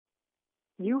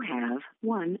You have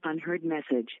one unheard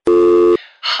message.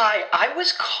 Hi, I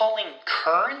was calling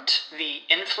Current, the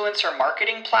influencer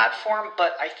marketing platform,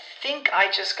 but I think I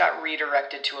just got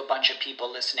redirected to a bunch of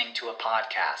people listening to a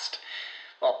podcast.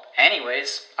 Well,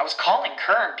 anyways, I was calling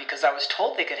Current because I was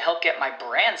told they could help get my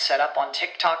brand set up on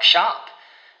TikTok Shop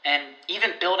and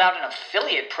even build out an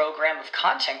affiliate program of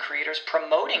content creators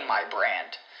promoting my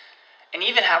brand. And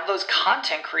even have those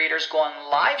content creators go on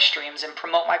live streams and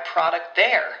promote my product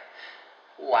there.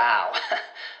 Wow,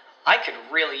 I could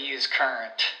really use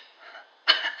Current.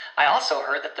 I also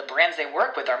heard that the brands they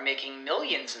work with are making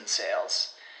millions in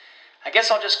sales. I guess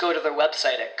I'll just go to their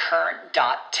website at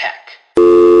current.tech.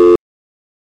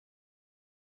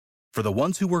 For the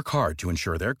ones who work hard to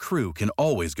ensure their crew can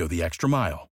always go the extra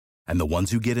mile, and the ones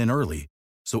who get in early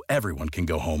so everyone can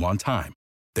go home on time,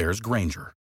 there's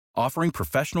Grainger, offering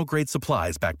professional-grade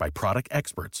supplies backed by product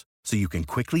experts so you can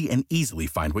quickly and easily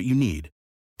find what you need.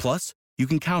 Plus, you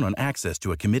can count on access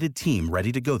to a committed team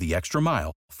ready to go the extra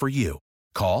mile for you.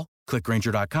 Call, click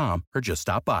Grainger.com, or just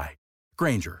stop by.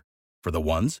 Grainger, for the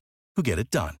ones who get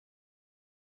it done.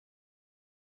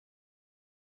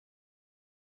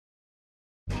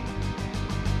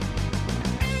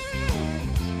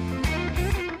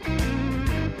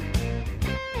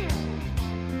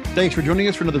 Thanks for joining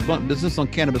us for another Blunt Business on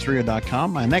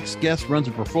CannabisRadio.com. My next guest runs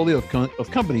a portfolio of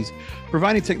companies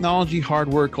providing technology,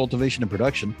 hardware, cultivation, and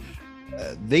production.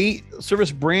 They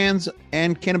service brands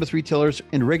and cannabis retailers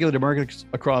in regulated markets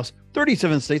across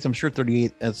 37 states. I'm sure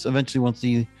 38. As eventually once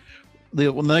the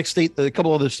next state, a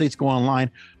couple other states go online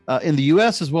in the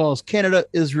U.S. as well as Canada,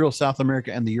 Israel, South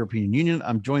America, and the European Union.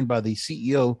 I'm joined by the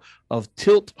CEO of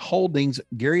Tilt Holdings,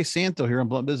 Gary Santo, here on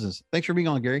Blunt Business. Thanks for being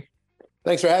on, Gary.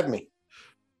 Thanks for having me.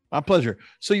 My pleasure.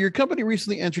 So your company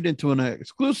recently entered into an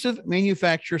exclusive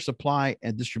manufacturer, supply,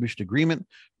 and distribution agreement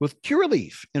with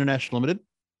Curaleaf International Limited.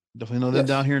 Definitely know them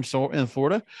down here in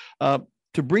Florida,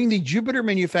 to bring the Jupiter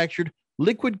manufactured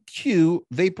Liquid Q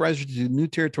vaporizer to new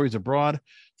territories abroad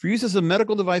for use as a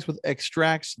medical device with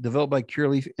extracts developed by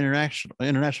Curaleaf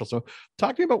International. So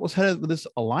talk to me about what's headed with this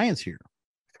alliance here.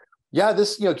 Yeah,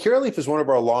 Curaleaf is one of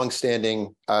our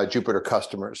longstanding Jupiter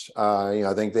customers.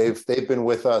 I think they've been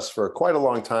with us for quite a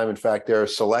long time. In fact, their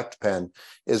Select Pen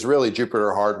is really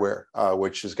Jupiter hardware,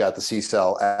 which has got the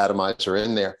C-cell atomizer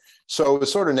in there. So it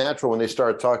was sort of natural when they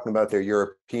started talking about their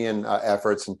European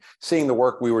efforts and seeing the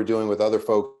work we were doing with other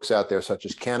folks out there, such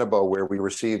as Cannabo, where we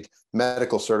received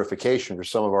medical certification for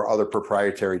some of our other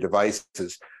proprietary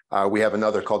devices. We have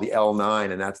another called the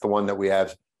L9, and that's the one that we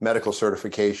have medical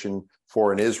certification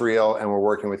for in Israel, and we're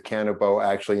working with Cannabo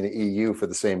actually in the EU for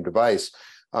the same device.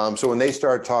 So when they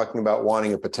started talking about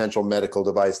wanting a potential medical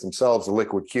device themselves, the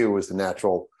Liquid Q was the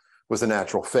natural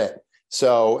fit.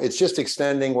 So it's just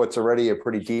extending what's already a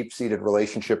pretty deep-seated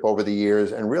relationship over the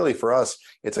years. And really for us,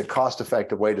 it's a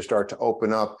cost-effective way to start to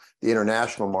open up the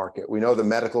international market. We know the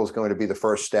medical is going to be the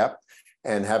first step,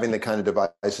 and having the kind of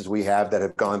devices we have that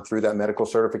have gone through that medical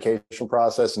certification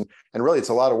process. And really, it's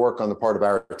a lot of work on the part of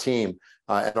our team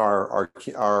and our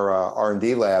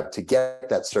R&D lab to get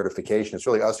that certification. It's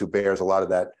really us who bears a lot of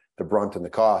that, the brunt and the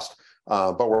cost.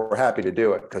 But we're happy to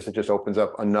do it because it just opens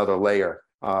up another layer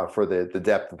for the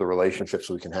depth of the relationships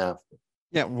we can have.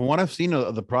 Yeah, from what I've seen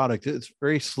of the product, it's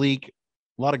very sleek,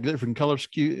 a lot of different color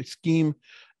scheme,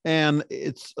 and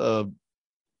it's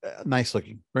nice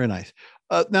looking, very nice.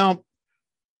 Now,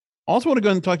 also want to go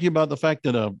ahead and talk to you about the fact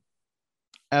that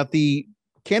at the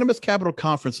Cannabis Capital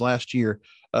Conference last year,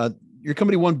 your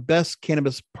company won Best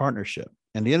Cannabis Partnership,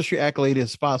 and the industry accolade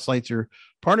spotlights your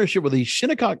partnership with the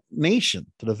Shinnecock Nation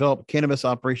to develop cannabis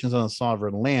operations on a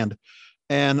sovereign land.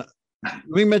 And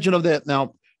we mentioned of that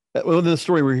now within the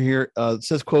story we're here. It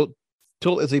says, quote,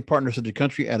 Tilt is a partner-centered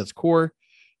country at its core.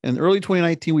 In early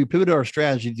 2019, we pivoted our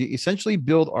strategy to essentially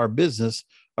build our business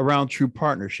around true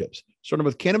partnerships, starting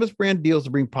with cannabis brand deals to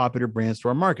bring popular brands to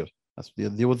our market. That's the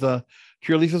deal with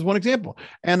Curaleaf is one example.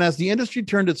 And as the industry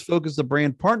turned its focus to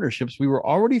brand partnerships, we were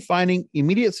already finding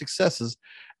immediate successes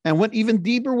and went even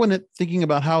deeper when thinking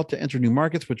about how to enter new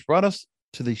markets, which brought us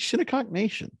to the Shinnecock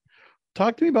Nation.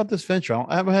 Talk to me about this venture.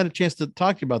 I haven't had a chance to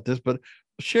talk to you about this, but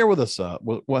share with us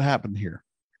what happened here.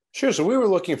 Sure. So we were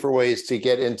looking for ways to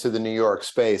get into the New York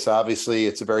space. Obviously,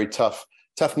 it's a very tough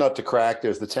nut to crack.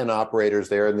 There's the 10 operators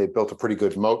there, and they built a pretty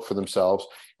good moat for themselves.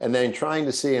 And then trying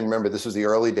to see, and remember, this was the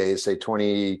early days, say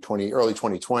 2020, early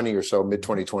 2020 or so, mid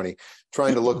 2020,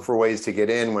 trying to look for ways to get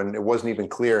in when it wasn't even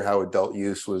clear how adult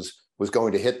use was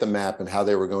going to hit the map and how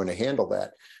they were going to handle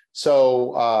that.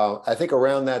 So I think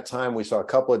around that time, we saw a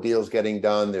couple of deals getting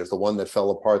done. There's the one that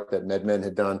fell apart that MedMen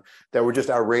had done that were just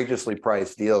outrageously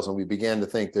priced deals. And we began to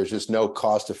think there's just no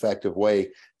cost-effective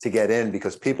way to get in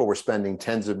because people were spending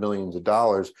tens of millions of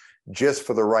dollars just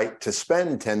for the right to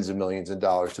spend tens of millions of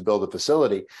dollars to build a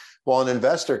facility. Well, an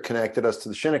investor connected us to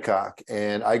the Shinnecock.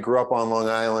 And I grew up on Long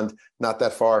Island, not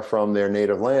that far from their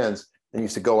native lands, and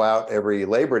used to go out every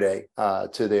Labor Day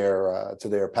to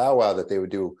their powwow that they would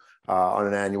do on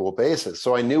an annual basis.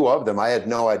 So I knew of them. I had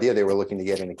no idea they were looking to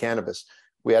get into cannabis.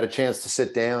 We had a chance to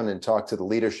sit down and talk to the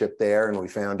leadership there, and we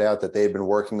found out that they had been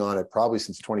working on it probably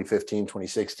since 2015,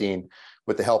 2016,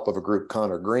 with the help of a group,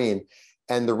 Connor Green.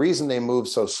 And the reason they moved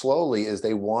so slowly is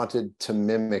they wanted to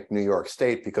mimic New York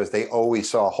State because they always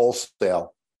saw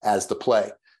wholesale as the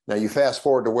play. Now you fast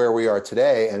forward to where we are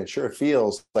today, and it sure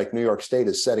feels like New York State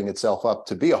is setting itself up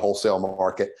to be a wholesale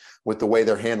market with the way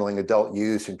they're handling adult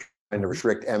use and trying to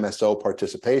restrict MSO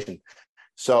participation.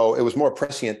 So it was more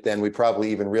prescient than we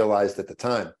probably even realized at the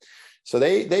time. So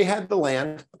they had the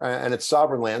land, and it's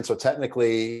sovereign land. So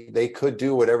technically they could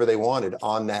do whatever they wanted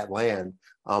on that land.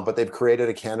 But they've created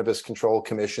a cannabis control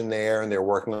commission there, and they're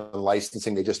working on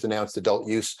licensing. They just announced adult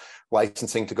use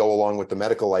licensing to go along with the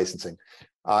medical licensing.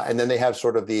 And then they have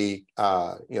sort of the,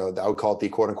 I would call it the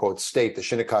quote unquote state, the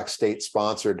Shinnecock state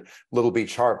sponsored Little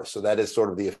Beach Harvest. So that is sort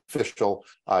of the official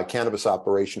cannabis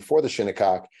operation for the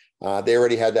Shinnecock. They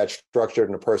already had that structured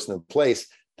and a person in place,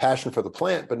 passion for the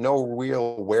plant, but no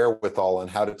real wherewithal on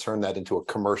how to turn that into a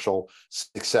commercial,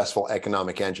 successful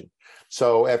economic engine.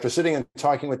 So after sitting and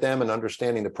talking with them and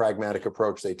understanding the pragmatic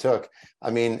approach they took, I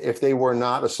mean, if they were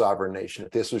not a sovereign nation,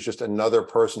 if this was just another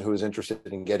person who was interested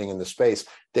in getting in the space,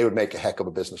 they would make a heck of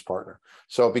a business partner.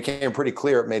 So it became pretty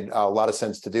clear it made a lot of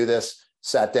sense to do this.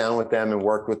 Sat down with them and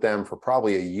worked with them for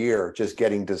probably a year, just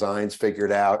getting designs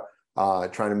figured out,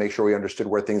 trying to make sure we understood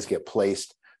where things get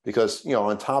placed. Because,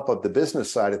 on top of the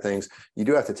business side of things, you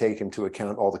do have to take into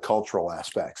account all the cultural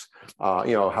aspects,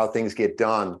 how things get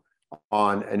done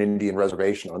on an Indian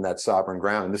reservation on that sovereign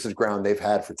ground. And this is ground they've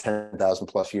had for 10,000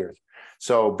 plus years.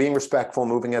 So being respectful,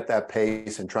 moving at that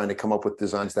pace and trying to come up with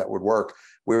designs that would work.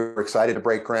 We were excited to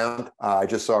break ground. I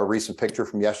just saw a recent picture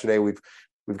from yesterday. We've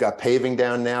got paving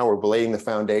down now. We're belaying the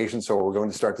foundation. So we're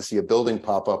going to start to see a building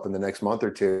pop up in the next month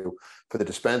or two for the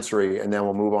dispensary. And then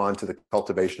we'll move on to the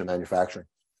cultivation and manufacturing.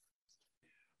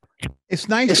 It's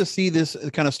nice to see this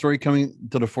kind of story coming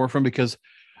to the forefront because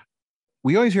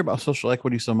we always hear about social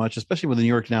equity so much, especially with New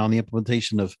York now and the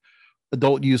implementation of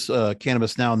adult use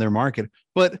cannabis now in their market.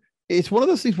 But it's one of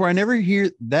those things where I never hear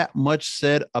that much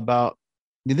said about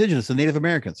the indigenous, the Native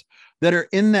Americans that are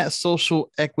in that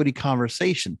social equity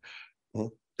conversation. Mm-hmm.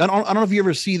 I don't know if you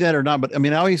ever see that or not, but I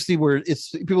mean, I always see where it's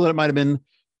people that might have been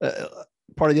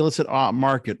part of the illicit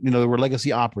market, they were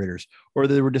legacy operators, or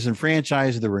they were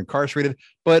disenfranchised, they were incarcerated.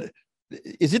 But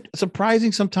is it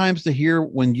surprising sometimes to hear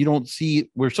when you don't see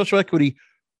where social equity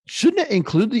shouldn't it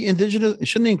include the indigenous,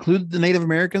 shouldn't it include the Native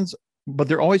Americans, but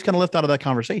they're always kind of left out of that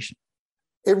conversation?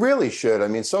 It really should. I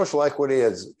mean, social equity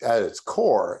at its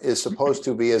core is supposed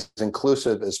to be as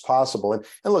inclusive as possible. And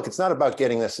look, it's not about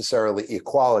getting necessarily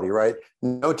equality, right?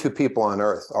 No two people on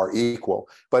earth are equal,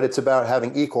 but it's about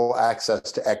having equal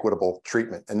access to equitable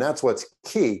treatment. And that's what's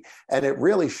key. And it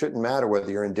really shouldn't matter whether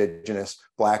you're indigenous,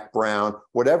 black, brown,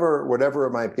 whatever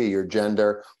it might be, your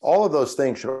gender, all of those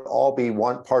things should all be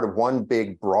one part of one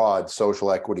big, broad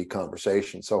social equity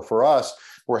conversation. So for us,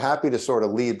 we're happy to sort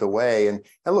of lead the way. And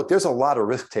look, there's a lot of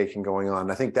risk taking going on.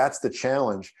 I think that's the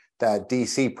challenge that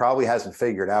DC probably hasn't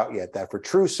figured out yet, that for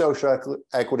true social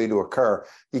equity to occur,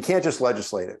 you can't just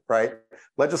legislate it, right?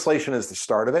 Legislation is the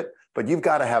start of it, but you've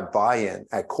got to have buy-in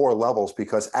at core levels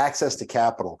because access to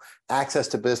capital, access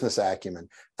to business acumen,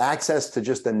 access to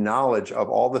just the knowledge of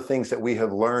all the things that we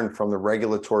have learned from the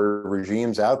regulatory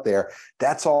regimes out there,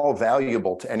 that's all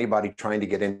valuable to anybody trying to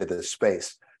get into this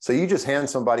space. So you just hand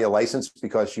somebody a license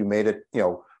because you made it,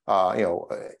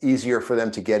 easier for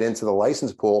them to get into the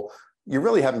license pool. You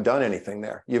really haven't done anything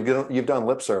there. You've done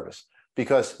lip service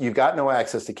because you've got no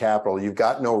access to capital. You've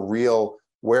got no real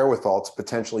wherewithal to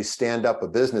potentially stand up a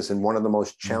business in one of the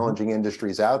most challenging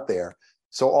industries out there.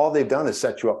 So all they've done is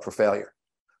set you up for failure.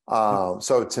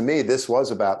 So to me, this was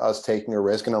about us taking a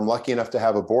risk, and I'm lucky enough to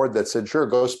have a board that said, "Sure,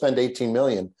 go spend $18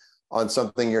 million on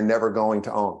something you're never going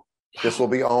to own." This will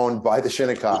be owned by the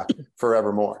Shinnecock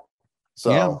forevermore.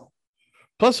 So, yeah.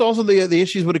 Plus, also the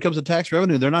issues when it comes to tax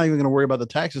revenue, they're not even going to worry about the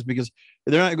taxes because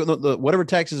they're not whatever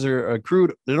taxes are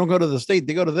accrued. They don't go to the state;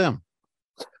 they go to them.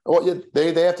 Well, yeah,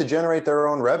 they have to generate their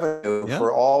own revenue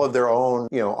for all of their own,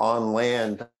 on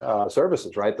land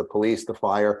services, right? The police, the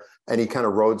fire, any kind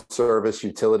of road service,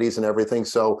 utilities, and everything.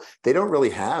 So they don't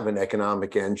really have an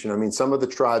economic engine. I mean, some of the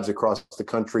tribes across the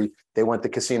country, they went the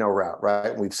casino route, right?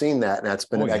 And we've seen that, and that's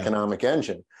been an economic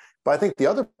engine. But I think the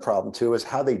other problem too is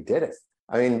how they did it.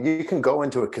 I mean, you can go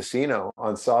into a casino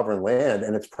on sovereign land,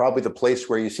 and it's probably the place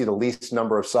where you see the least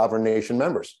number of sovereign nation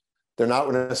members. They're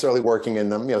not necessarily working in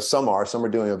them. Some are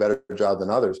doing a better job than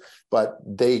others, but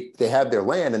they have their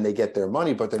land and they get their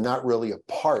money, but they're not really a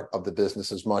part of the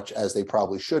business as much as they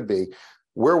probably should be.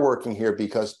 We're working here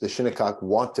because the Shinnecock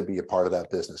want to be a part of that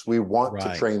business. We want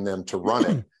to train them to run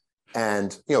it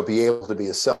and, be able to be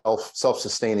a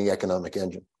self-sustaining economic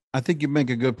engine. I think you make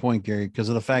a good point, Gary, because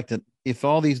of the fact that if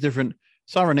all these different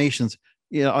sovereign nations,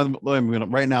 I'm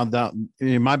right now down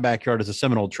in my backyard is a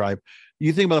Seminole tribe.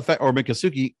 You think about the fact, or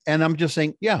Miccosukee, and I'm just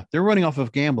saying, they're running off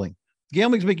of gambling.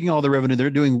 Gambling's making all the revenue.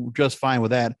 They're doing just fine with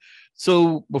that.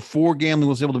 So before gambling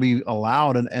was able to be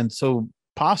allowed and so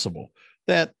possible,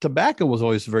 that tobacco was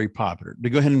always very popular. To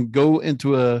go ahead and go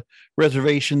into a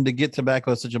reservation to get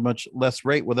tobacco at such a much less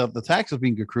rate without the taxes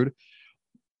being accrued,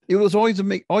 it was always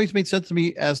made sense to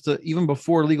me as to, even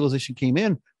before legalization came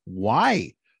in,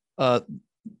 why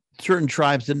certain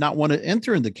tribes did not want to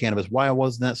enter into cannabis. Why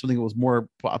wasn't that something that was more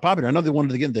popular? I know they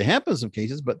wanted to get into hemp in some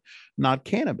cases, but not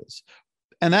cannabis.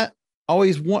 And that I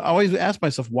always ask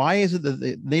myself, why is it that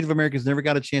the Native Americans never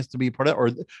got a chance to be a part of it? Or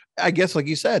I guess, like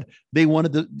you said, they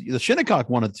wanted the Shinnecock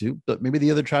wanted to, but maybe the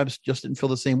other tribes just didn't feel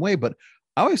the same way. But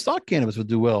I always thought cannabis would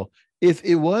do well if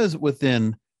it was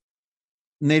within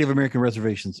Native American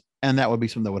reservations, and that would be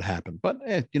something that would happen. But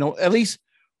at least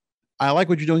I like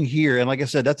what you're doing here. And like I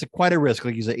said, that's quite a risk.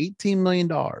 Like you said, $18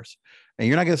 million, and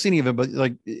you're not going to see any of it, but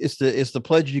like it's the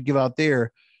pledge you give out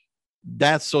there.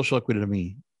 That's social equity to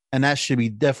me. And that should be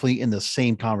definitely in the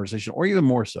same conversation, or even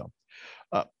more so.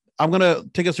 I'm going to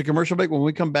take us to commercial break. When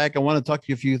we come back, I want to talk to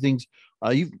you a few things.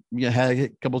 You had a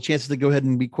couple of chances to go ahead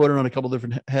and be quoted on a couple of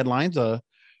different headlines.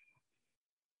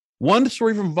 One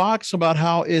story from Vox about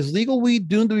how is legal weed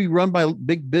doomed to be run by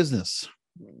big business?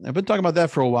 I've been talking about that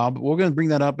for a while, but we're going to bring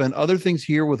that up and other things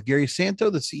here with Gary Santo,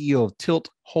 the CEO of Tilt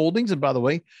Holdings. And by the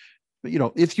way,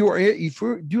 if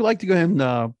you do like to go ahead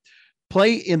and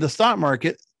play in the stock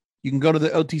market, you can go to the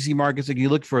OTC markets and you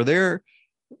look for their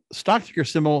stock ticker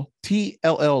symbol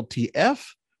TLLTF.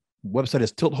 Website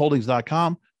is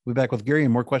tiltholdings.com. We'll be back with Gary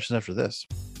and more questions after this.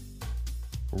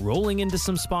 Rolling into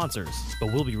some sponsors,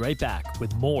 but we'll be right back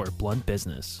with more Blunt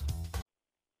Business.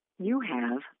 You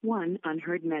have one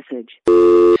unheard message.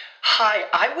 Hi,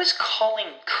 I was calling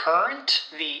Current,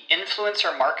 the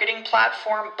influencer marketing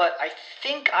platform, but I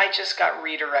think I just got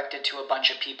redirected to a bunch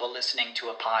of people listening to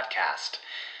a podcast.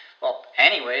 Well,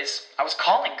 anyways, I was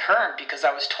calling Current because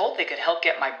I was told they could help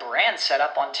get my brand set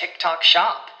up on TikTok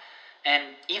Shop, and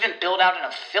even build out an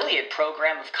affiliate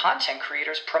program of content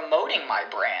creators promoting my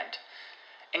brand,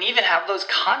 and even have those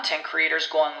content creators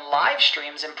go on live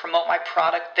streams and promote my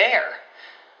product there.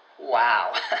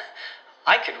 Wow,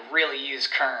 I could really use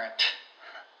Current.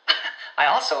 I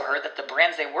also heard that the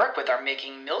brands they work with are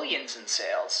making millions in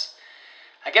sales.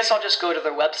 I guess I'll just go to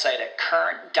their website at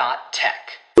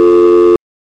current.tech.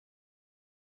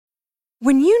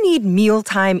 When you need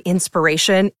mealtime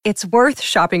inspiration, it's worth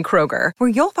shopping Kroger, where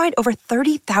you'll find over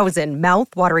 30,000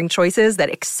 mouth-watering choices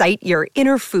that excite your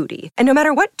inner foodie. And no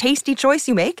matter what tasty choice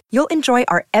you make, you'll enjoy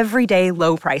our everyday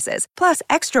low prices, plus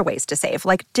extra ways to save,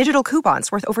 like digital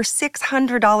coupons worth over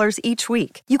 $600 each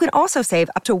week. You can also save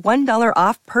up to $1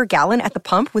 off per gallon at the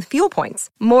pump with fuel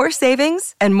points. More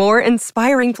savings and more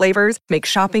inspiring flavors make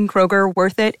shopping Kroger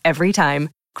worth it every time.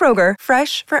 Kroger,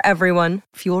 fresh for everyone.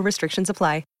 Fuel restrictions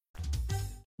apply.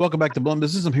 Welcome back to Blunt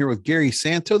Business. I'm here with Gary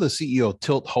Santo, the CEO of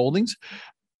Tilt Holdings.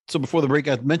 So before the break,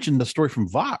 I mentioned the story from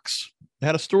Vox. They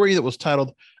had a story that was titled,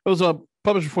 it was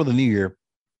published before the new year,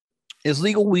 Is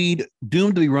Legal Weed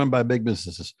Doomed to be Run by Big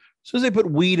Businesses? As soon as they put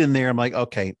weed in there, I'm like,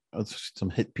 okay, that's some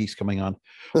hit piece coming on.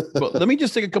 But let me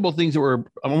just take a couple of things I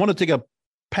want to take a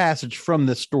passage from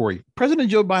this story. President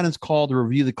Joe Biden's call to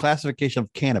review the classification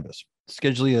of cannabis,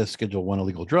 scheduling a Schedule I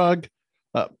illegal drug,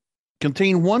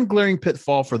 contain one glaring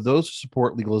pitfall for those who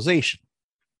support legalization.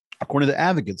 According to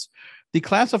advocates,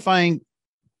 declassifying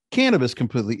cannabis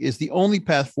completely is the only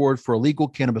path forward for a legal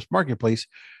cannabis marketplace.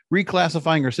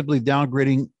 Reclassifying or simply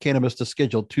downgrading cannabis to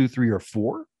Schedule 2, 3, or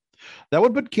 4. That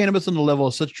would put cannabis on the level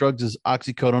of such drugs as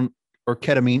oxycodone or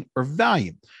ketamine or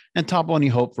Valium and topple any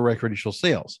hope for recreational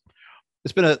sales.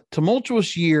 It's been a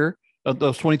tumultuous year of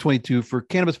 2022 for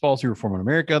cannabis policy reform in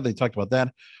America. They talked about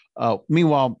that.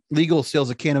 Meanwhile, legal sales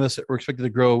of cannabis are expected to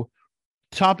grow,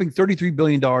 topping $33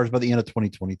 billion by the end of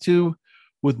 2022.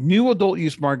 with new adult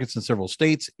use markets in several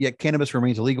states, yet cannabis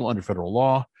remains illegal under federal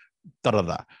law. Da, da,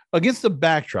 da. Against the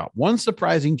backdrop, one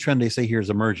surprising trend they say here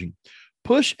is emerging.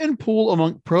 Push and pull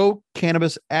among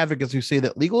pro-cannabis advocates who say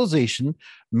that legalization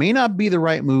may not be the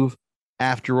right move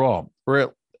after all,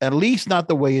 or at least not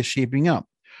the way it's shaping up.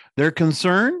 They're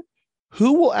concerned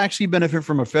who will actually benefit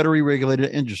from a federally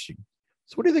regulated industry.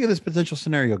 So what do you think of this potential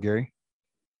scenario, Gary?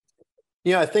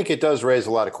 Yeah, I think it does raise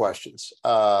a lot of questions.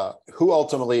 Who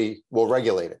ultimately will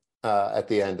regulate it at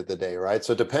the end of the day, right?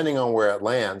 So depending on where it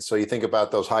lands, so you think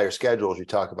about those higher schedules, you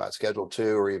talk about Schedule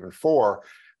 2 or even 4,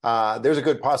 there's a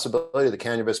good possibility the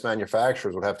cannabis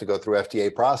manufacturers would have to go through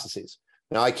FDA processes.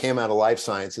 Now, I came out of life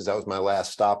sciences. That was my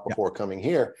last stop before coming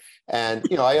here. And,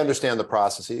 I understand the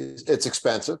processes. It's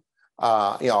expensive.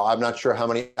 I'm not sure how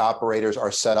many operators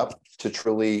are set up to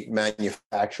truly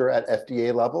manufacture at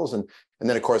FDA levels. And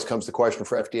then, of course, comes the question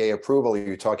for FDA approval.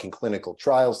 You're talking clinical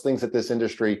trials, things that this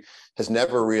industry has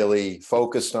never really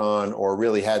focused on or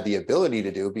really had the ability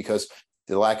to do because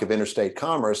the lack of interstate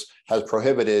commerce has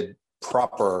prohibited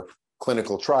proper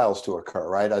clinical trials to occur,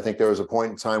 right? I think there was a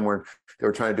point in time when they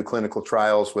were trying to do clinical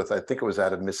trials with, I think it was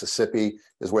out of Mississippi,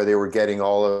 is where they were getting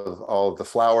all of the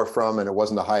flower from, and it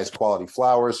wasn't the highest quality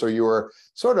flower. So you were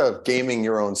sort of gaming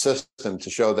your own system to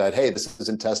show that, hey, this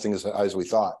isn't testing as we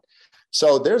thought.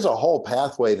 So there's a whole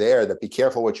pathway there that be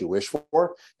careful what you wish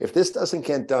for. If this doesn't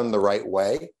get done the right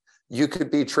way, you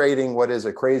could be trading what is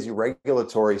a crazy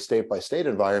regulatory state-by-state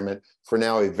environment for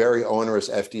now a very onerous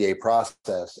FDA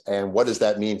process. And what does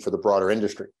that mean for the broader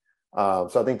industry?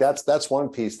 So I think that's one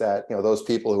piece that, those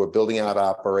people who are building out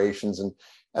operations and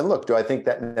look, do I think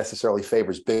that necessarily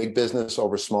favors big business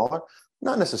over smaller?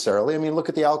 Not necessarily. I mean, look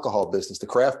at the alcohol business. The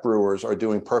craft brewers are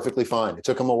doing perfectly fine. It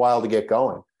took them a while to get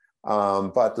going.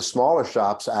 But the smaller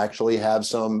shops actually have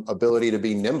some ability to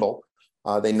be nimble.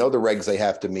 They know the regs they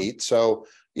have to meet. So,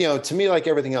 to me, like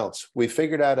everything else, we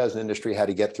figured out as an industry how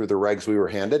to get through the regs we were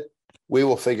handed. We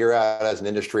will figure out as an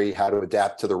industry how to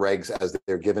adapt to the regs as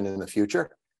they're given in the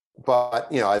future. But,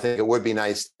 I think it would be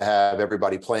nice to have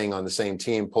everybody playing on the same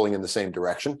team, pulling in the same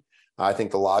direction. I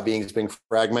think the lobbying is being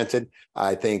fragmented.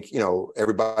 I think,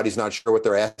 everybody's not sure what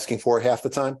they're asking for half the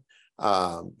time.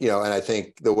 And I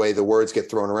think the way the words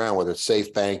get thrown around, whether it's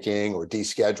safe banking or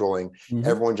descheduling,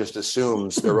 everyone just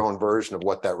assumes their own version of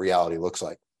what that reality looks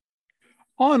like.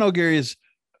 All I know, Gary, is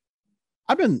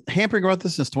I've been hampering about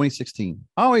this since 2016.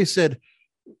 I always said,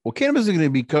 well, cannabis is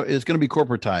going to be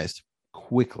corporatized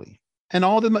quickly. And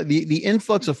all the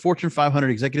influx of Fortune 500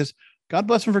 executives, God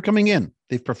bless them for coming in.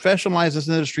 They've professionalized this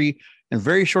industry in a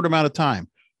very short amount of time.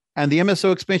 And the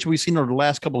MSO expansion we've seen over the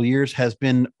last couple of years has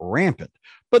been rampant.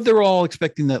 But they're all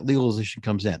expecting that legalization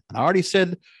comes in. And I already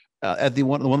said at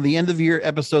one of the end of year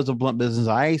episodes of Blunt Business,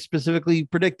 I specifically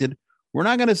predicted we're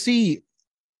not going to see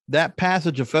that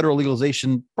passage of federal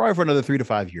legalization probably for another 3 to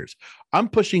 5 years. I'm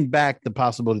pushing back the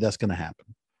possibility that's going to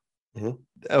happen.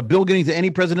 A bill getting to any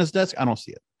president's desk, I don't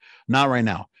see it. Not right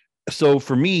now. So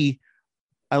for me,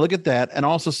 I look at that and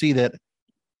also see that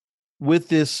with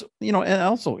this, and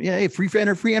also, free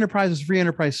enterprise is free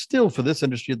enterprise still for this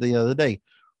industry at the end of the day.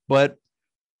 But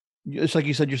it's like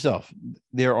you said yourself,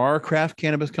 there are craft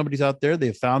cannabis companies out there.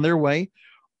 They've found their way.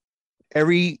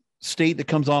 Every state that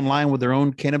comes online with their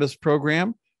own cannabis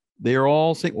program, they're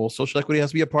all saying, well, social equity has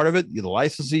to be a part of it. The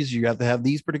licensees, you have to have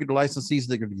these particular licensees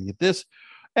that are going to get this.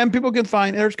 And people can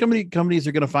find, there's companies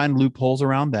are going to find loopholes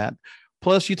around that.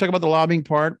 Plus, you talk about the lobbying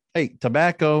part. Hey,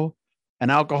 tobacco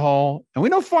and alcohol. And we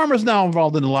know farmers now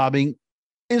involved in the lobbying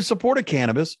in support of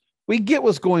cannabis. We get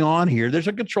what's going on here. There's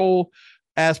a control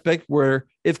aspect where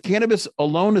if cannabis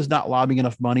alone is not lobbying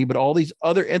enough money, but all these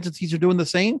other entities are doing the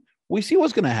same, we see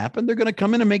what's going to happen. They're going to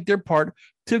come in and make their part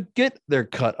to get their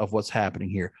cut of what's happening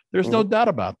here. There's no doubt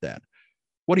about that.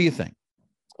 What do you think?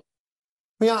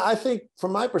 Yeah, I think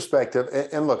from my perspective,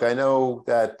 and look, I know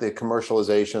that the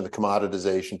commercialization, the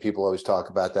commoditization, people always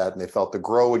talk about that, and they felt the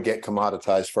grow would get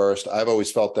commoditized first. I've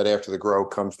always felt that after the grow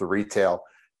comes the retail,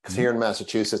 because here in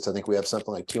Massachusetts, I think we have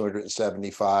something like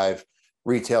 275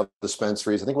 retail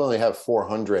dispensaries. I think we only have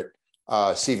 400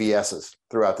 CVSs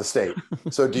throughout the state.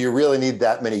 So do you really need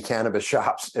that many cannabis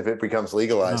shops if it becomes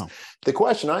legalized? No. The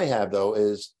question I have, though,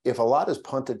 is if a lot is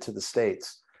punted to the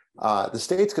states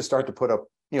could start to put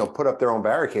up their own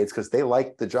barricades because they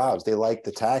like the jobs, they like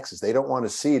the taxes. They don't want to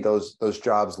see those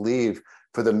jobs leave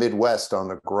for the Midwest on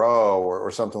the grow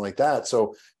or something like that.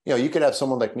 So, you could have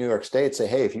someone like New York State say,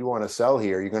 hey, if you want to sell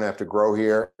here, you're going to have to grow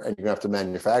here and you're going to have to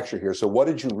manufacture here. So what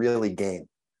did you really gain?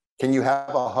 Can you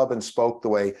have a hub and spoke the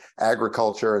way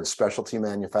agriculture and specialty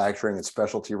manufacturing and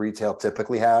specialty retail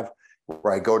typically have?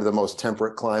 where I go to the most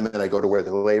temperate climate, I go to where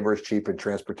the labor is cheap and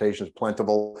transportation is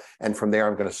plentiful, and from there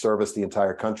I'm going to service the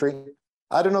entire country.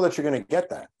 I don't know that you're going to get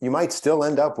that. You might still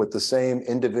end up with the same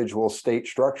individual state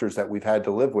structures that we've had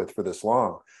to live with for this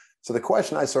long. So the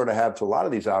question I sort of have to a lot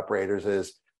of these operators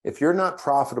is, if you're not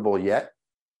profitable yet,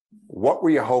 what were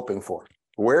you hoping for?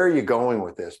 Where are you going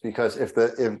with this? Because if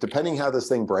depending how this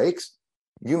thing breaks,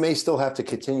 you may still have to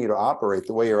continue to operate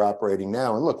the way you're operating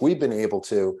now. And look, we've been able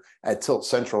to, at Tilt,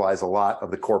 centralize a lot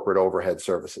of the corporate overhead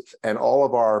services. And all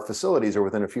of our facilities are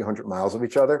within a few hundred miles of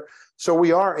each other. So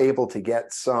we are able to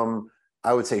get some,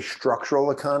 I would say,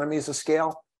 structural economies of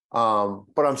scale.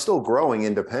 But I'm still growing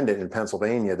independent in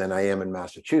Pennsylvania than I am in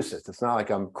Massachusetts. It's not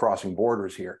like I'm crossing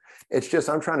borders here. It's just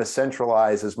I'm trying to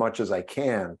centralize as much as I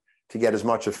can to get as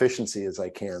much efficiency as I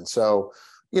can. So,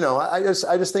 I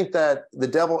just think that the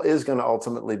devil is going to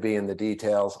ultimately be in the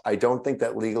details. I don't think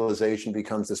that legalization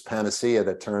becomes this panacea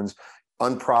that turns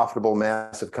unprofitable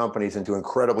massive companies into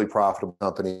incredibly profitable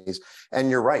companies. And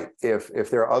you're right.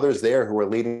 If there are others there who are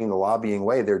leading the lobbying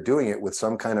way, they're doing it with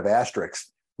some kind of asterisk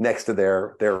next to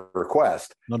their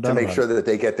request to make sure that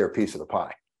they get their piece of the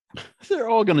pie. They're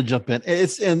all going to jump in.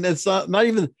 It's not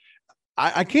even.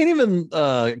 I can't even.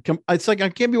 It's like I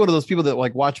can't be one of those people that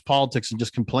like watch politics and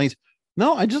just complains.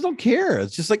 No, I just don't care.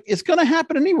 It's just like it's going to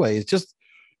happen anyway. It's just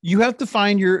you have to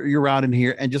find your route in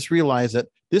here and just realize that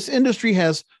this industry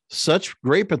has such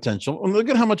great potential. And look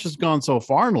at how much has gone so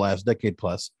far in the last decade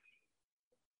plus.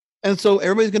 And so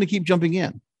everybody's going to keep jumping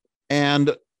in.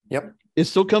 And yep. It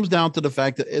still comes down to the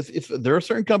fact that if there are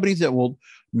certain companies that will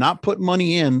not put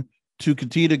money in to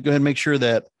continue to go ahead and make sure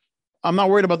that I'm not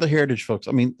worried about the heritage folks.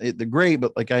 I mean, they're great,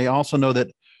 but like I also know that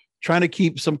trying to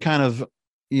keep some kind of,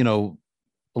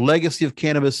 legacy of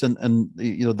cannabis and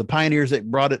the pioneers that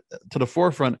brought it to the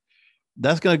forefront,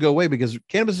 that's going to go away because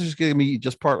cannabis is going to be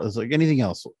just part of like anything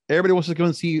else. Everybody wants to come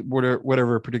and see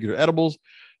whatever particular edibles,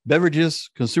 beverages,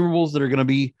 consumables that are going to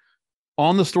be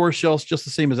on the store shelves, just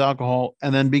the same as alcohol.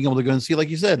 And then being able to go and see, like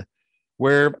you said,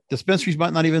 where dispensaries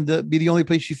might not even be the only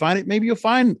place you find it. Maybe you'll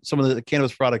find some of the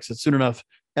cannabis products that soon enough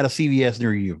at a CVS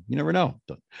near you. You never know.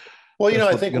 Well,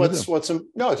 I think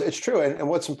it's true. And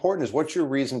what's important is what's your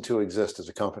reason to exist as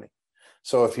a company.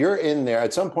 So if you're in there,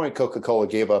 at some point, Coca-Cola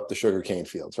gave up the sugarcane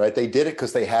fields, right? They did it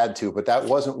because they had to, but that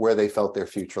wasn't where they felt their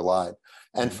future lied.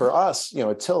 And for us,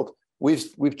 at Tilt,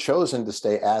 we've chosen to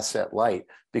stay asset light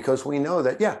because we know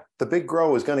that, the big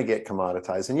grow is going to get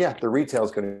commoditized. And the retail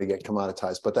is going to get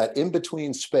commoditized. But that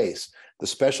in-between space, the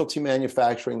specialty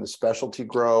manufacturing, the specialty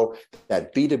grow,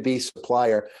 that B2B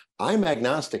supplier, I'm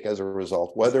agnostic as a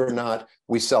result, whether or not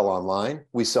we sell online,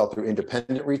 we sell through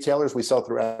independent retailers, we sell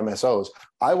through MSOs.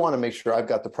 I want to make sure I've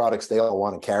got the products they all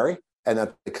want to carry and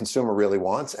that the consumer really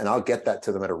wants, and I'll get that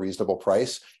to them at a reasonable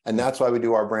price. And that's why we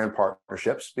do our brand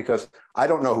partnerships, because I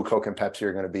don't know who Coke and Pepsi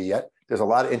are going to be yet. There's a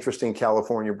lot of interesting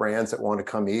California brands that want to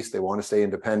come east. They want to stay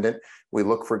independent. We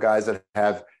look for guys that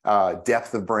have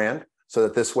depth of brand so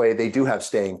that this way they do have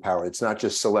staying power. It's not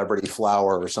just celebrity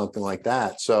flower or something like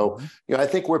that. So, I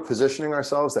think we're positioning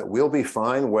ourselves that we'll be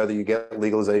fine whether you get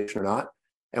legalization or not,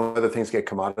 and whether things get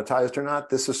commoditized or not.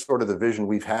 This is sort of the vision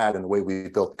we've had and the way we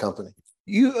built the company.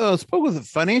 You spoke with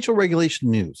Financial Regulation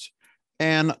News,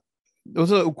 and there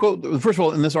was a quote. First of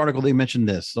all, in this article, they mentioned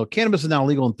this. So cannabis is now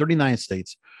legal in 39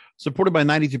 states, supported by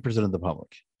 92% of the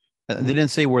public. They didn't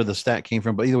say where the stat came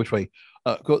from, but either which way.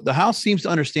 Quote, the House seems to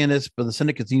understand this, but the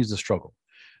Senate continues to struggle.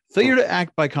 Failure to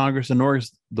act by Congress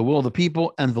ignores the will of the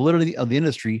people and validity of the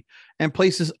industry and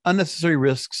places unnecessary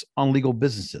risks on legal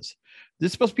businesses.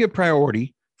 This must be a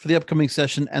priority for the upcoming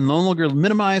session and no longer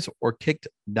minimized or kicked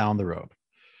down the road.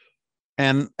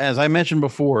 And as I mentioned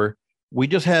before, we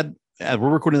just had, we're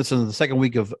recording this in the second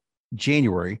week of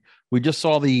January, we just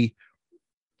saw the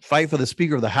fight for the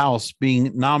Speaker of the House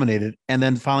being nominated and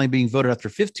then finally being voted after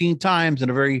 15 times in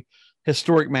a very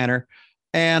historic manner.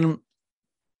 And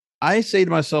I say to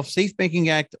myself, Safe Banking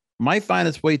Act might find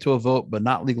its way to a vote, but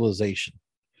not legalization.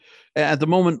 At the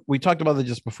moment, we talked about it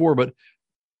just before, but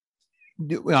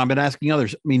I've been asking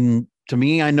others. I mean, to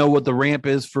me, I know what the ramp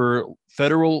is for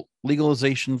federal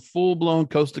legalization, full-blown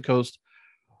coast to coast.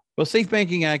 But Safe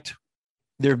Banking Act,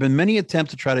 there have been many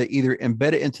attempts to try to either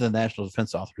embed it into the National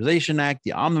Defense Authorization Act,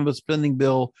 the Omnibus Spending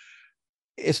Bill.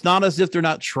 It's not as if they're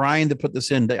not trying to put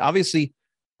this in. They obviously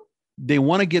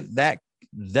want to get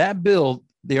that bill.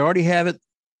 They already have it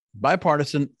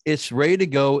bipartisan. It's ready to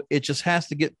go. It just has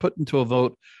to get put into a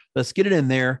vote. Let's get it in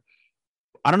there.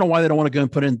 I don't know why they don't want to go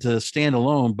and put it into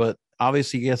standalone, but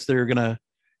obviously, yes, they're going to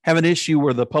have an issue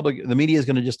where the media is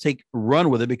going to just run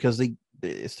with it because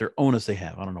it's their onus they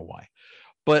have. I don't know why,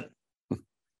 but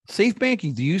safe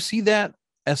banking. Do you see that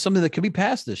as something that could be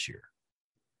passed this year?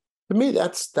 To me,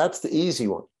 that's the easy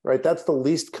one, right? That's the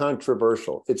least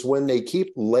controversial. It's when they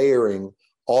keep layering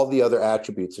all the other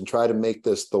attributes and try to make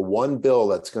this the one bill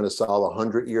that's going to solve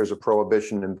 100 years of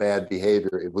prohibition and bad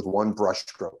behavior with one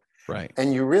brushstroke. Right.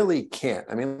 And you really can't.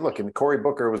 I mean, look, and Cory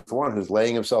Booker was the one who's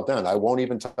laying himself down. I won't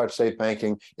even touch safe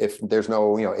banking if there's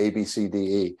no, A, B, C, D,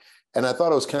 E. And I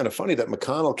thought it was kind of funny that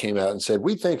McConnell came out and said,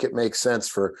 we think it makes sense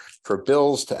for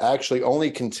bills to actually only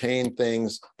contain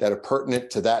things that are pertinent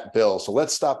to that bill. So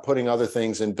let's stop putting other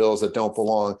things in bills that don't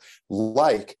belong,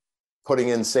 like putting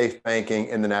in safe banking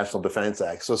in the National Defense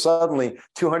Act. So suddenly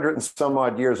 200 and some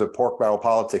odd years of pork barrel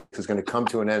politics is going to come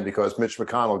to an end because Mitch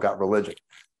McConnell got religion.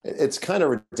 It's kind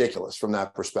of ridiculous from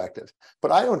that perspective.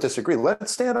 But I don't disagree.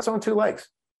 Let's stand on its own two legs.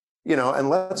 And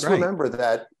let's remember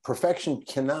that perfection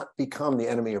cannot become the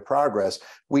enemy of progress.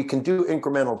 We can do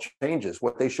incremental changes.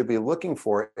 What they should be looking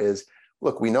for is,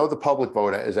 look, we know the public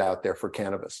vote is out there for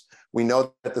cannabis. We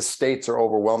know that the states are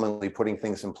overwhelmingly putting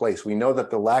things in place. We know that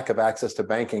the lack of access to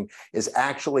banking is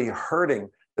actually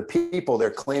hurting the people they're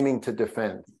claiming to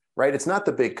defend, right? It's not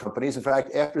the big companies. In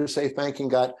fact, after safe banking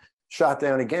got shot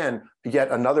down again, yet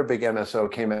another big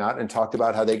MSO came out and talked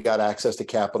about how they got access to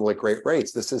capital at great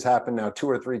rates. This has happened now 2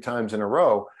 or 3 times in a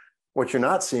row. What you're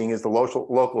not seeing is the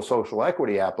local social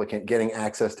equity applicant getting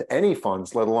access to any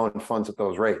funds, let alone funds at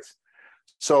those rates.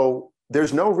 So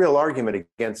there's no real argument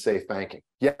against safe banking.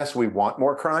 Yes, we want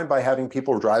more crime by having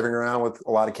people driving around with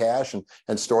a lot of cash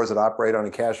and stores that operate on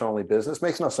a cash-only business.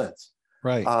 Makes no sense.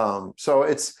 Right. So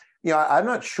it's, I'm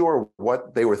not sure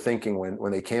what they were thinking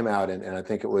when they came out, and I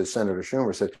think it was Senator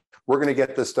Schumer said, we're going to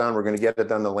get this done. We're going to get it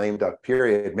done the lame duck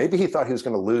period. Maybe he thought he was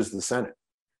going to lose the Senate.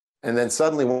 And then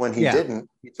suddenly when he didn't,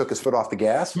 he took his foot off the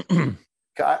gas.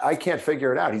 I can't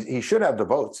figure it out. He should have the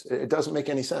votes. It doesn't make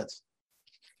any sense.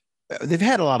 They've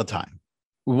had a lot of time.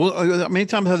 Well, many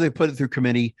times have they put it through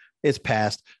committee? It's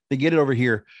passed. They get it over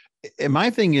here. And my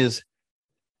thing is,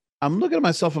 I'm looking at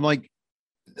myself. I'm like,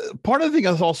 part of the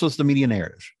thing is also it's the media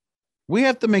narrative. We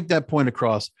have to make that point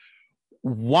across.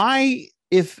 Why,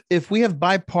 if we have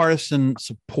bipartisan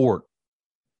support,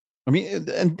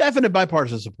 and definite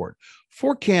bipartisan support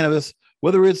for cannabis,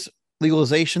 whether it's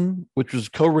legalization, which was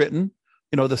co-written,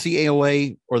 the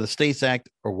CAOA or the States Act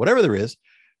or whatever there is,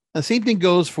 the same thing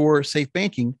goes for safe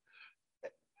banking.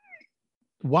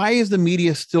 Why is the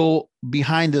media still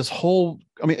behind this whole?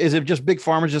 Is it just big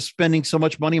pharma just spending so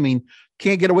much money?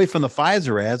 Can't get away from the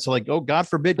Pfizer ads. So oh, God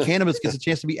forbid cannabis gets a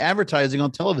chance to be advertising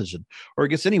on television or it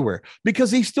gets anywhere,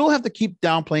 because they still have to keep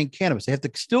downplaying cannabis. They have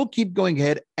to still keep going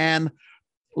ahead and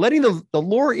letting the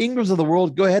Laura Ingrams of the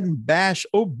world go ahead and bash,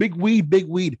 big weed, big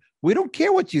weed. We don't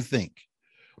care what you think.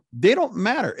 They don't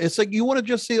matter. It's like you want to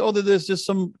just say, that there's just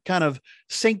some kind of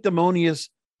sanctimonious,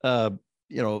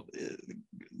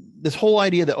 this whole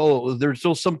idea that, there's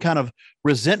still some kind of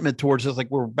resentment towards us,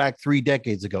 like we're back 3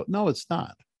 decades ago. No, it's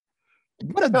not.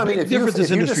 What a big difference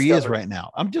this industry is right now.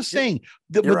 I'm just saying,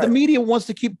 but the media wants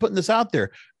to keep putting this out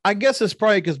there. I guess it's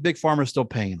probably because big pharma is still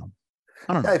paying them.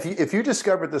 I don't know. If you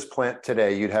discovered this plant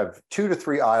today, you'd have 2 to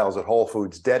 3 aisles at Whole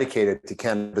Foods dedicated to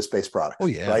cannabis-based products. Oh,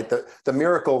 yeah. Right? The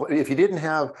miracle, if you didn't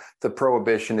have the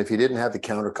prohibition, if you didn't have the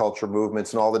counterculture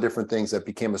movements and all the different things that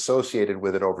became associated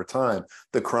with it over time,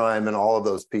 the crime and all of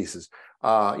those pieces,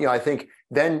 I think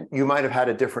then you might have had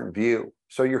a different view.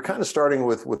 So you're kind of starting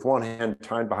with one hand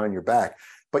tied behind your back.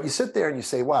 But you sit there and you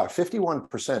say, wow,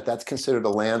 51%, that's considered a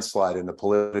landslide in the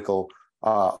political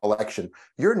election.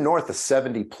 You're north of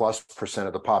 70+%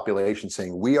 of the population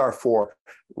saying we are for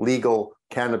legal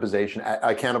cannabis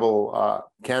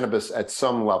at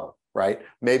some level, right?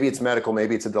 Maybe it's medical,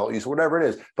 maybe it's adult use, whatever it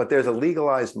is, but there's a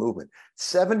legalized movement.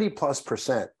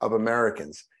 70+% of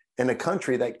Americans in a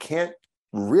country that can't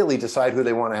really decide who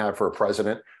they want to have for a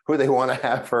president, who they want to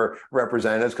have for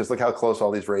representatives, because look how close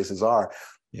all these races are.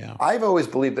 Yeah, I've always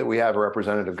believed that we have a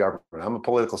representative government. I'm a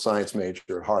political science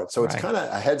major at heart. So it's kind of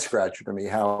a head scratcher to me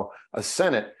how a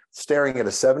Senate staring at a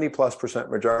 70+%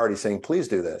 majority saying, please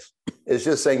do this, is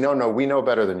just saying, no, we know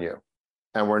better than you.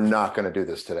 And we're not going to do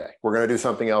this today. We're going to do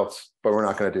something else, but we're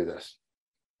not going to do this.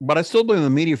 But I still blame the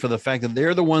media for the fact that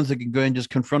they're the ones that can go and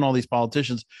just confront all these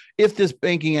politicians. If this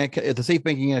banking act, if the Safe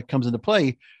Banking Act comes into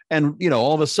play, and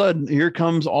all of a sudden here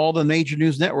comes all the major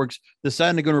news networks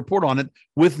deciding to go and report on it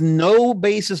with no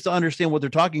basis to understand what they're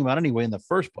talking about anyway in the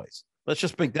first place. Let's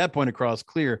just make that point across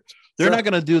clear. They're not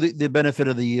going to do the benefit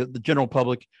of the general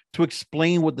public to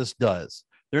explain what this does.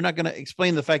 They're not going to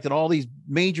explain the fact that all these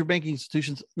major banking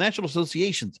institutions, national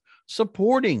associations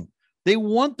supporting. They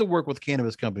want to work with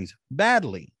cannabis companies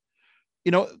badly.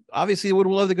 Obviously, they would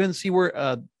love to go and see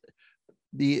where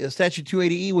the statute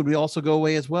 280E would also go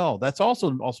away as well. That's also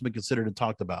been considered and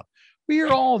talked about. We hear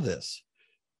all of this.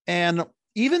 And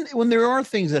even when there are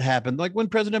things that happen, like when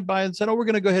President Biden said, "Oh, we're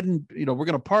going to go ahead and we're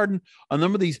going to pardon a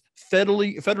number of these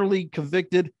federally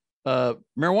convicted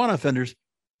marijuana offenders,"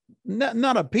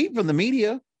 not a peep from the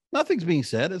media. Nothing's being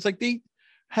said. It's like they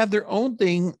have their own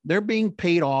thing. They're being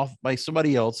paid off by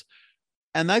somebody else,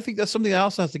 and I think that's something that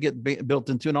also has to get built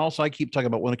into. And also, I keep talking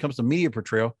about when it comes to media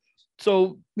portrayal.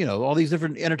 So, all these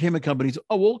different entertainment companies,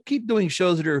 oh, we'll keep doing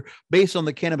shows that are based on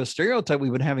the cannabis stereotype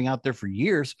we've been having out there for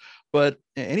years. But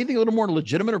anything a little more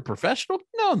legitimate or professional?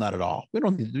 No, not at all. We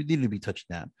don't need to be touching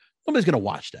that. Nobody's going to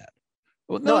watch that.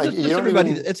 Well, no, it's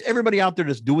everybody. It's everybody out there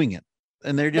that's doing it.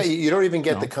 And they're just. You don't even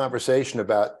get the conversation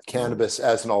about cannabis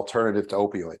as an alternative to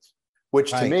opioids,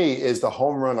 which to me is the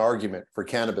home run argument for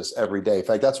cannabis every day. In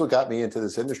fact, that's what got me into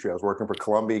this industry. I was working for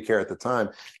Columbia Care at the time.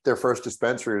 Their first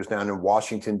dispensary was down in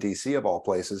Washington, D.C., of all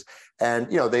places. And,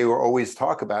 they were always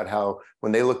talk about how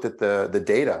when they looked at the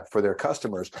data for their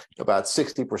customers, about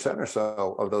 60% or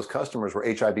so of those customers were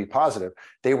HIV positive.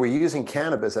 They were using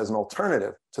cannabis as an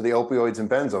alternative to the opioids and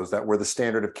benzos that were the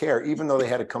standard of care, even though they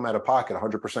had to come out of pocket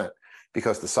 100%.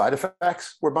 Because the side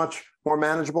effects were much more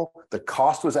manageable. The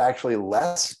cost was actually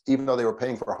less, even though they were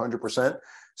paying for 100%.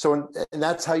 So, and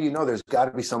that's how there's got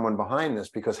to be someone behind this,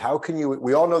 because how can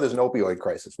we all know there's an opioid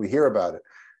crisis. We hear about it.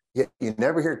 Yet you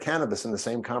never hear cannabis in the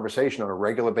same conversation on a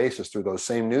regular basis through those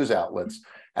same news outlets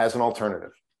as an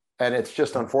alternative. And it's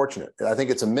just unfortunate. I think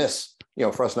it's a miss,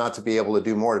 for us not to be able to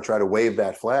do more to try to wave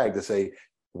that flag to say,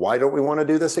 why don't we want to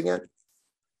do this again?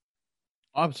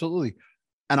 Absolutely.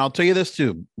 And I'll tell you this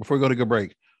too, before we go to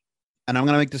break, and I'm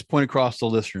going to make this point across to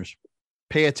listeners.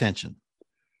 Pay attention.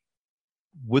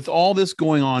 With all this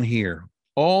going on here,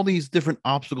 all these different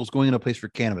obstacles going into place for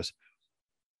cannabis,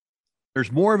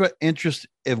 there's more of an interest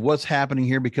of what's happening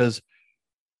here, because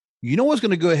what's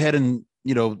going to go ahead and,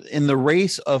 in the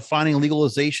race of finding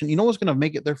legalization, what's going to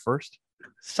make it there first?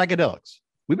 Psychedelics.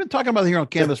 We've been talking about it here on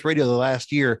Cannabis Radio the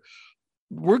last year.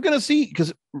 We're going to see,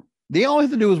 because they all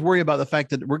have to do is worry about the fact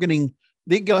that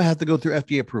they have to go through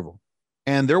FDA approval,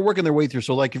 and they're working their way through.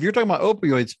 So like, if you're talking about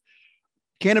opioids,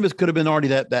 cannabis could have been already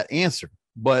that answer,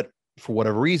 but for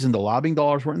whatever reason, the lobbying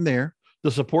dollars weren't there. The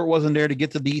support wasn't there to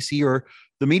get to DC or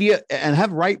the media and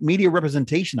have right media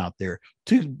representation out there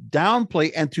to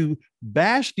downplay and to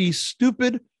bash these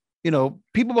stupid,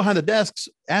 people behind the desks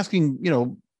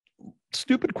asking,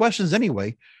 stupid questions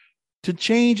anyway, to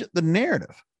change the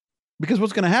narrative. Because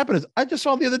what's going to happen is, I just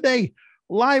saw the other day,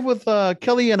 live with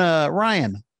Kelly and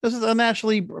Ryan. This is a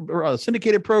nationally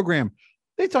syndicated program.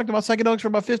 They talked about psychedelics for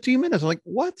about 15 minutes. I'm like,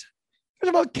 what? It's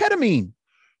about ketamine.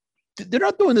 They're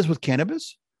not doing this with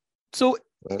cannabis. So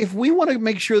if we want to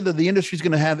make sure that the industry is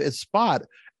going to have its spot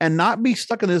and not be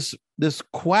stuck in this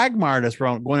quagmire that's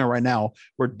going on right now,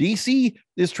 where DC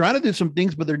is trying to do some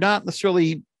things, but they're not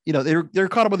necessarily, they're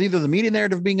caught up with either the media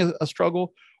narrative being a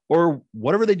struggle, or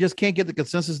whatever, they just can't get the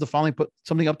consensus to finally put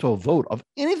something up to a vote of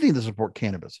anything to support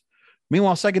cannabis.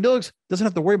 Meanwhile, psychedelics doesn't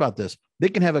have to worry about this. They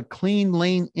can have a clean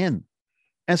lane in.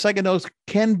 And psychedelics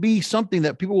can be something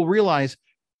that people will realize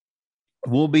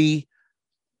will be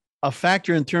a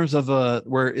factor in terms of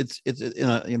where it's in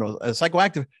a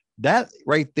psychoactive. That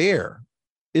right there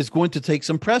is going to take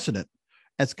some precedent.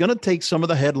 It's going to take some of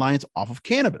the headlines off of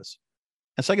cannabis.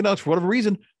 And psychedelics, for whatever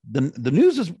reason, the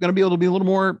news is going to be able to be a little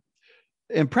more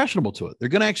impressionable to it. They're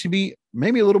going to actually be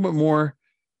maybe a little bit more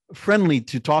friendly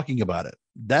to talking about it.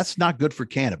 That's not good for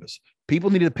cannabis. People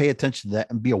need to pay attention to that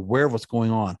and be aware of what's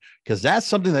going on, because that's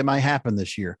something that might happen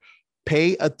this year.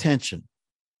 Pay attention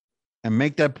and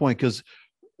make that point, because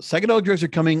psychedelic drugs are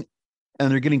coming and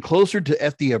they're getting closer to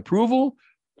FDA approval.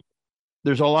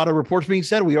 There's a lot of reports being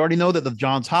said. We already know that the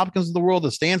Johns Hopkins of the world,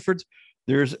 the Stanfords,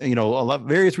 there's a lot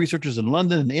various researchers in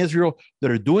London and Israel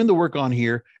that are doing the work on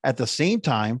here at the same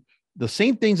time. The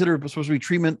same things that are supposed to be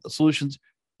treatment solutions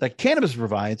that cannabis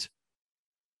provides.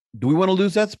 Do we want to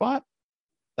lose that spot?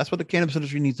 That's what the cannabis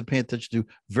industry needs to pay attention to.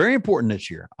 Very important this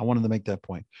year. I wanted to make that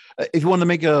point. If you want to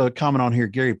make a comment on here,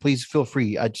 Gary, please feel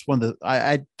free. I just wanted to,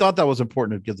 I thought that was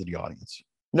important to give to the audience.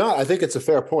 No, I think it's a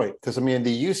fair point, because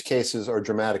the use cases are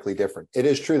dramatically different. It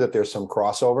is true that there's some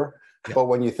crossover, but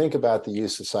when you think about the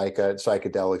use of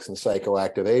psychedelics and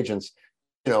psychoactive agents,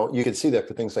 you can see that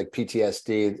for things like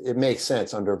PTSD, it makes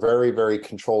sense under very, very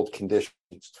controlled conditions.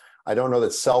 I don't know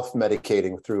that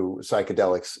self-medicating through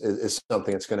psychedelics is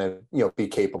something that's going to, be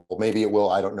capable. Maybe it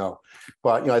will. I don't know.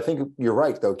 But, I think you're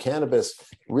right, though. Cannabis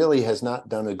really has not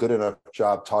done a good enough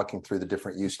job talking through the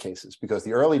different use cases, because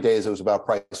the early days, it was about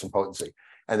price and potency.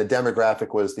 And the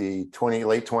demographic was the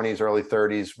late 20s, early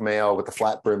 30s male with the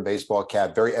flat brim baseball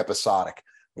cap, very episodic,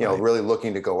 really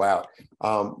looking to go out.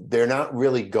 They're not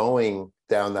really going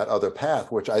down that other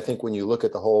path, which I think when you look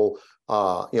at the whole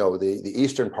the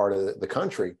eastern part of the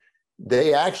country,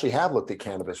 they actually have looked at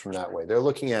cannabis from that way. They're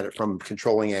looking at it from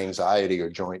controlling anxiety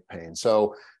or joint pain.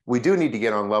 So we do need to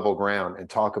get on level ground and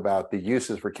talk about the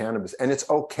uses for cannabis. And it's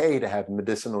okay to have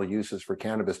medicinal uses for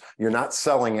cannabis. You're not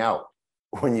selling out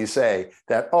when you say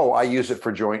that, oh, I use it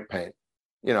for joint pain.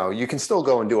 You can still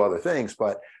go and do other things,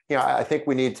 but I think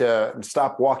we need to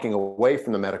stop walking away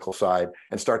from the medical side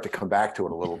and start to come back to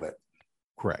it a little bit.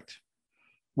 Correct.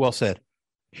 Well said.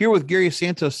 Here with Gary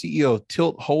Santos, CEO of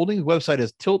Tilt Holdings. Website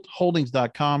is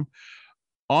tiltholdings.com.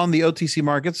 On the OTC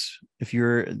markets, if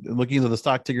you're looking into the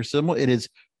stock ticker symbol, it is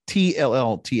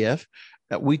TLLTF.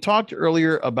 We talked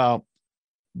earlier about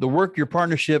the work, your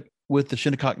partnership with the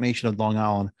Shinnecock Nation of Long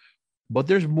Island, but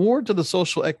there's more to the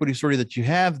social equity story that you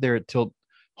have there at Tilt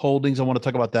Holdings. I want to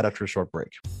talk about that after a short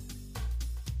break.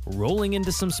 Rolling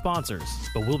into some sponsors,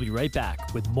 but we'll be right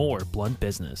back with more Blunt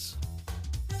Business.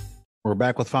 We're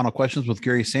back with final questions with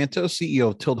Gary Santos, CEO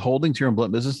of Tilt Holdings here in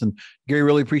Blunt Business. And Gary,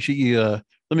 really appreciate you. Let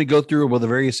me go through with the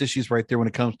various issues right there when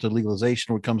it comes to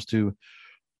legalization, when it comes to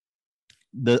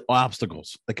the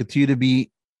obstacles that continue to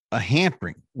be a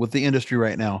hampering with the industry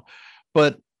right now.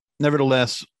 But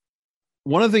nevertheless,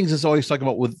 one of the things that's always talked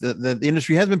about with the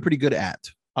industry has been pretty good at,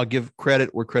 I'll give credit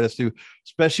where credit's due,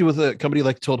 especially with a company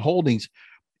like Tilt Holdings,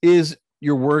 is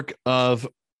your work of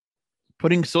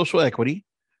putting social equity,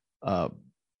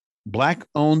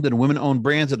 Black-owned and women-owned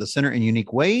brands at the center in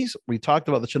unique ways. We talked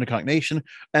about the Shinnecock Nation.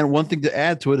 And one thing to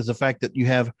add to it is the fact that you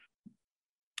have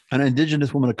an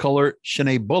Indigenous woman of color,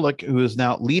 Shanae Bullock, who is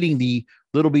now leading the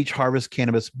Little Beach Harvest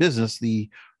Cannabis business, the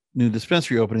new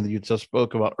dispensary opening that you just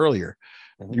spoke about earlier.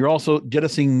 Mm-hmm. You're also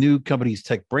jettisoning new companies'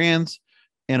 tech brands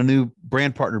and a new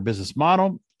brand partner business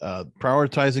model,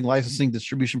 prioritizing licensing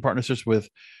distribution partnerships with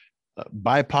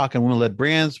BIPOC and women-led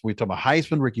brands. We talk about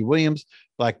Heisman, Ricky Williams,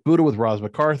 Black Buddha with Roz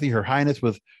McCarthy, Her Highness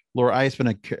with Laura Eisman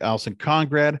and Alison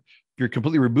Conrad. You're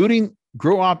completely rebooting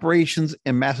grow operations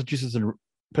in Massachusetts and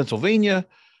Pennsylvania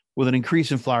with an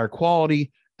increase in flower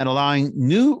quality and allowing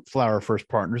new flower first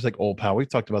partners like Old Pal. We've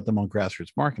talked about them on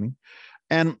Grassroots Marketing.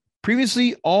 And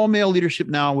previously all male leadership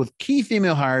now with key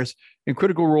female hires in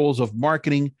critical roles of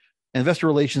marketing, investor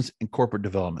relations, and corporate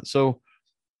development. So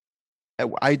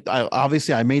I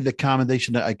obviously I made the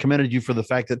commendation that I commended you for the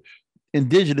fact that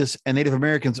Indigenous and Native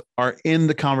Americans are in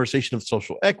the conversation of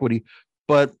social equity.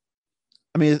 But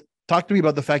I mean, talk to me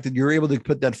about the fact that you're able to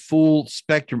put that full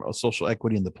spectrum of social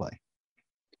equity into play.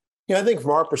 I think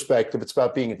from our perspective, it's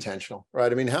about being intentional,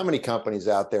 right? I mean, how many companies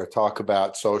out there talk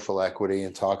about social equity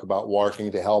and talk about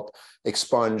working to help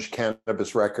expunge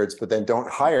cannabis records, but then don't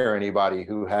hire anybody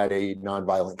who had a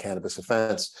nonviolent cannabis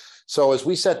offense? So as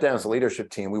we sat down as a leadership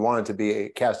team, we wanted to be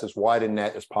cast as wide a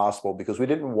net as possible because we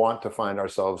didn't want to find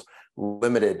ourselves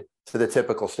limited to the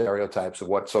typical stereotypes of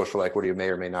what social equity may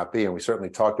or may not be. And we certainly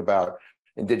talked about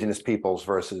Indigenous peoples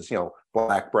versus,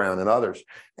 Black, brown, and others.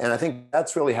 And I think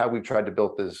that's really how we've tried to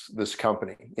build this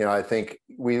company. I think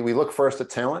we look first at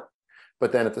talent,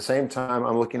 but then at the same time,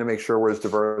 I'm looking to make sure we're as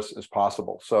diverse as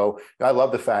possible. So I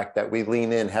love the fact that we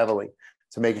lean in heavily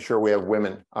to making sure we have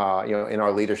women, in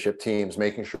our leadership teams,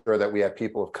 making sure that we have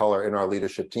people of color in our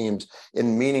leadership teams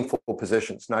in meaningful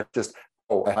positions, not just,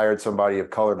 I hired somebody of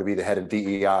color to be the head of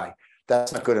DEI.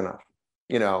 That's not good enough.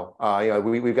 We've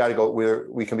got to go,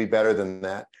 we can be better than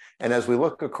that. And as we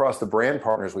look across the brand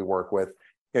partners we work with,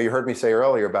 you heard me say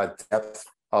earlier about depth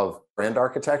of brand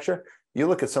architecture. You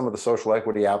look at some of the social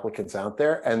equity applicants out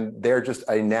there, and they're just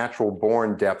a natural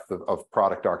born depth of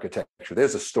product architecture.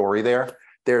 There's a story there.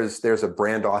 There's a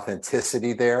brand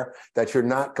authenticity there that you're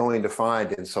not going to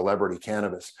find in celebrity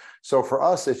cannabis. So for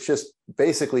us, it's just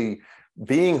basically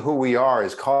being who we are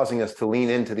is causing us to lean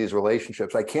into these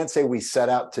relationships. I can't say we set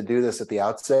out to do this at the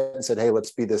outset and said, hey,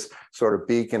 let's be this sort of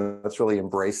beacon. Let's really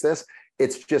embrace this.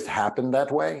 It's just happened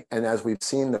that way. And as we've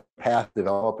seen the path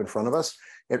develop in front of us,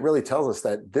 it really tells us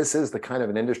that this is the kind of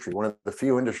an industry, one of the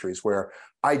few industries where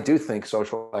I do think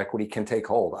social equity can take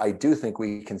hold. I do think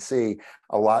we can see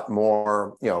a lot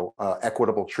more,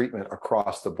 equitable treatment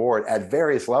across the board at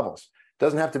various levels. It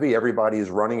doesn't have to be everybody is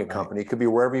running a company. It could be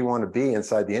wherever you want to be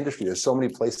inside the industry. There's so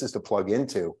many places to plug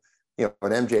into. At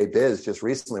MJ Biz just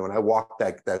recently, when I walked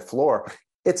that floor,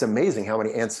 it's amazing how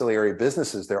many ancillary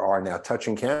businesses there are now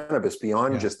touching cannabis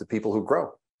beyond just the people who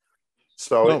grow.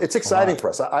 So it's exciting for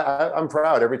us. I'm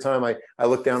proud every time I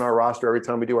look down our roster, every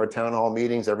time we do our town hall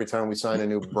meetings, every time we sign a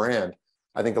new brand.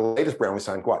 I think the latest brand we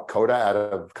signed, Coda out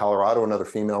of Colorado, another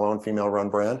female-owned, female-run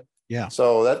brand. Yeah.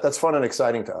 So that's fun and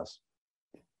exciting to us.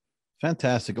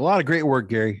 Fantastic. A lot of great work,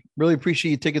 Gary. Really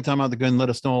appreciate you taking time out to go and let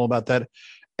us know all about that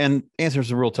and answer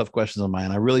some real tough questions on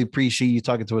mine. I really appreciate you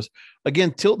talking to us.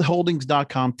 Again,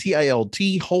 tiltholdings.com,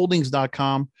 TILT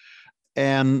holdings.com.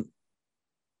 And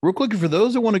real quickly, for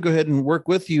those that want to go ahead and work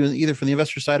with you, either from the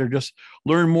investor side or just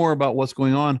learn more about what's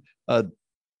going on,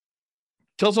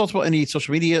 tell us also about any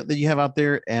social media that you have out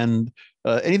there and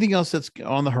anything else that's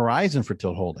on the horizon for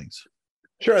Tilt Holdings.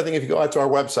 Sure. I think if you go out to our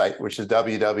website, which is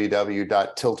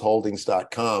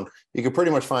www.tiltholdings.com, you can pretty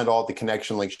much find all the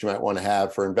connection links you might want to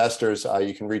have for investors.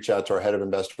 You can reach out to our head of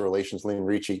investor relations, Lean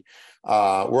Ricci.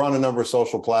 We're on a number of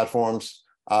social platforms.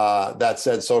 That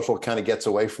said, social kind of gets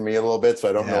away from me a little bit, so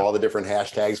I don't know all the different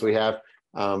hashtags we have.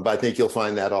 But I think you'll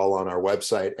find that all on our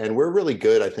website. And we're really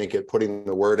good, I think, at putting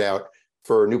the word out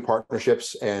for new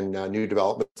partnerships and new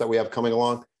developments that we have coming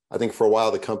along. I think for a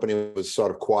while, the company was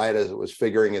sort of quiet as it was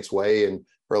figuring its way in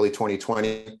early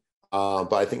 2020.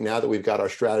 But I think now that we've got our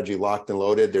strategy locked and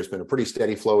loaded, there's been a pretty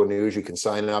steady flow of news. You can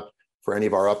sign up for any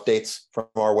of our updates from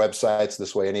our websites.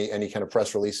 This way, any kind of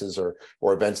press releases or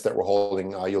events that we're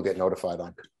holding, you'll get notified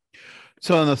on.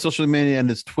 So on the social media, and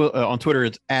it's on Twitter,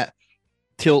 it's at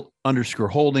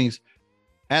Tilt_Holdings,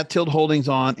 at Tilt Holdings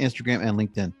on Instagram and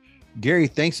LinkedIn. Gary,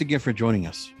 thanks again for joining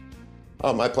us.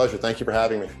 Oh, my pleasure. Thank you for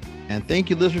having me. And thank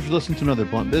you, listeners, for listening to another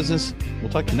Blunt Business. We'll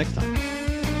talk to you next time.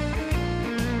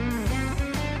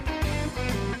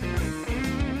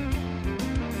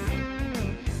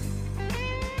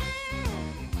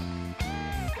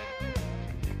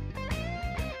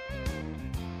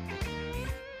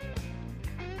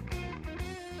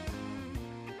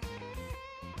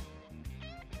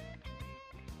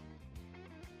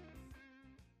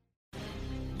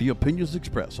 The opinions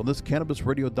expressed on this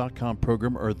CannabisRadio.com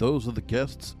program are those of the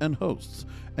guests and hosts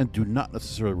and do not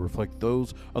necessarily reflect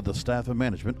those of the staff and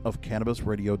management of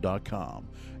CannabisRadio.com.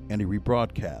 Any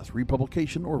rebroadcast,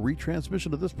 republication, or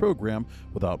retransmission of this program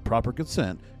without proper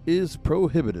consent is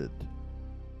prohibited.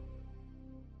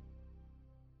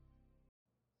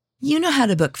 You know how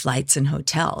to book flights and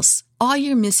hotels. All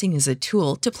you're missing is a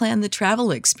tool to plan the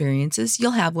travel experiences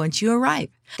you'll have once you arrive.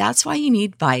 That's why you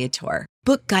need Viator.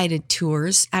 Book guided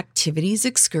tours, activities,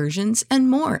 excursions,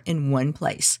 and more in one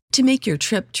place to make your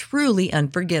trip truly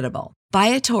unforgettable.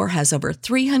 Viator has over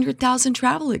 300,000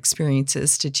 travel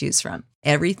experiences to choose from.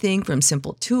 Everything from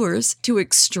simple tours to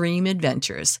extreme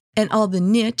adventures and all the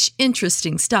niche,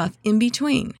 interesting stuff in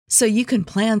between. So you can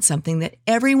plan something that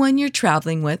everyone you're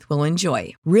traveling with will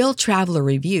enjoy. Real traveler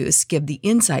reviews give the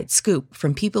inside scoop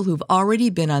from people who've already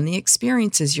been on the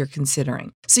experiences you're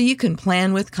considering. So you can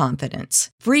plan with confidence.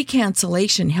 Free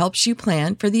cancellation helps you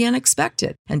plan for the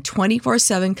unexpected. And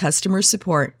 24/7 customer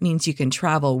support means you can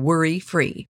travel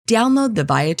worry-free. Download the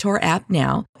Viator app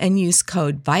now and use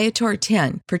code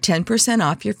Viator10 for 10%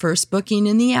 off your first booking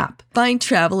in the app. Find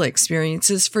travel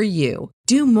experiences for you.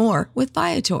 Do more with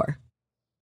Viator.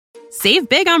 Save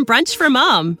big on brunch for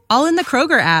mom, all in the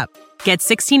Kroger app. Get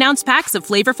 16-ounce packs of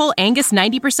flavorful Angus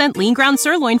 90% lean ground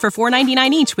sirloin for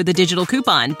 $4.99 each with a digital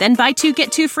coupon. Then buy 2,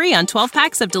 get 2 free on 12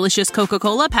 packs of delicious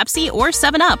Coca-Cola, Pepsi, or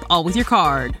 7-Up, all with your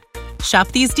card. Shop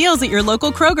these deals at your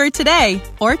local Kroger today,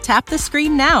 or tap the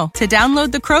screen now to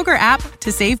download the Kroger app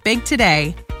to save big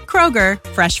today. Kroger,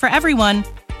 fresh for everyone.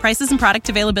 Prices and product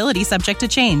availability subject to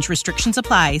change. Restrictions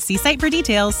apply. See site for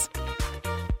details.